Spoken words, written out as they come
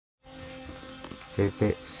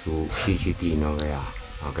Pepe su T.C.T 9A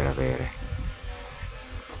a Gravere.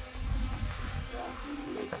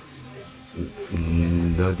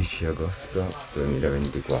 12 agosto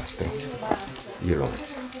 2024. Io lo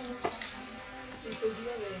metto.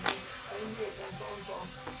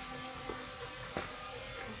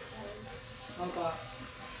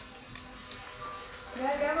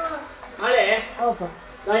 Ale?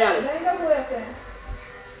 Dai Ale. Venga pure te.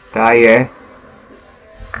 Dai,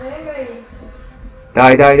 Venga lì.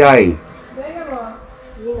 Dai. Venga mo.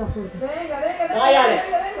 Venga pure te. Venga. Dai, Ale.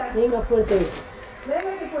 Venga pure te.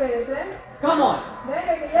 Venga che puoi, Come on.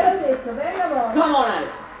 venga che glielo ho detto, venga mo. Come on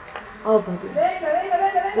Alex. Opa.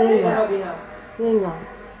 Venga. Venga.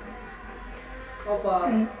 Opa.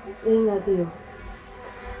 Venga, tío.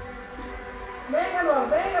 Venga mo.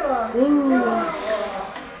 Venga.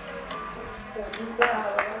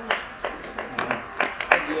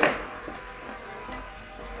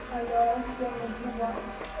 Allora,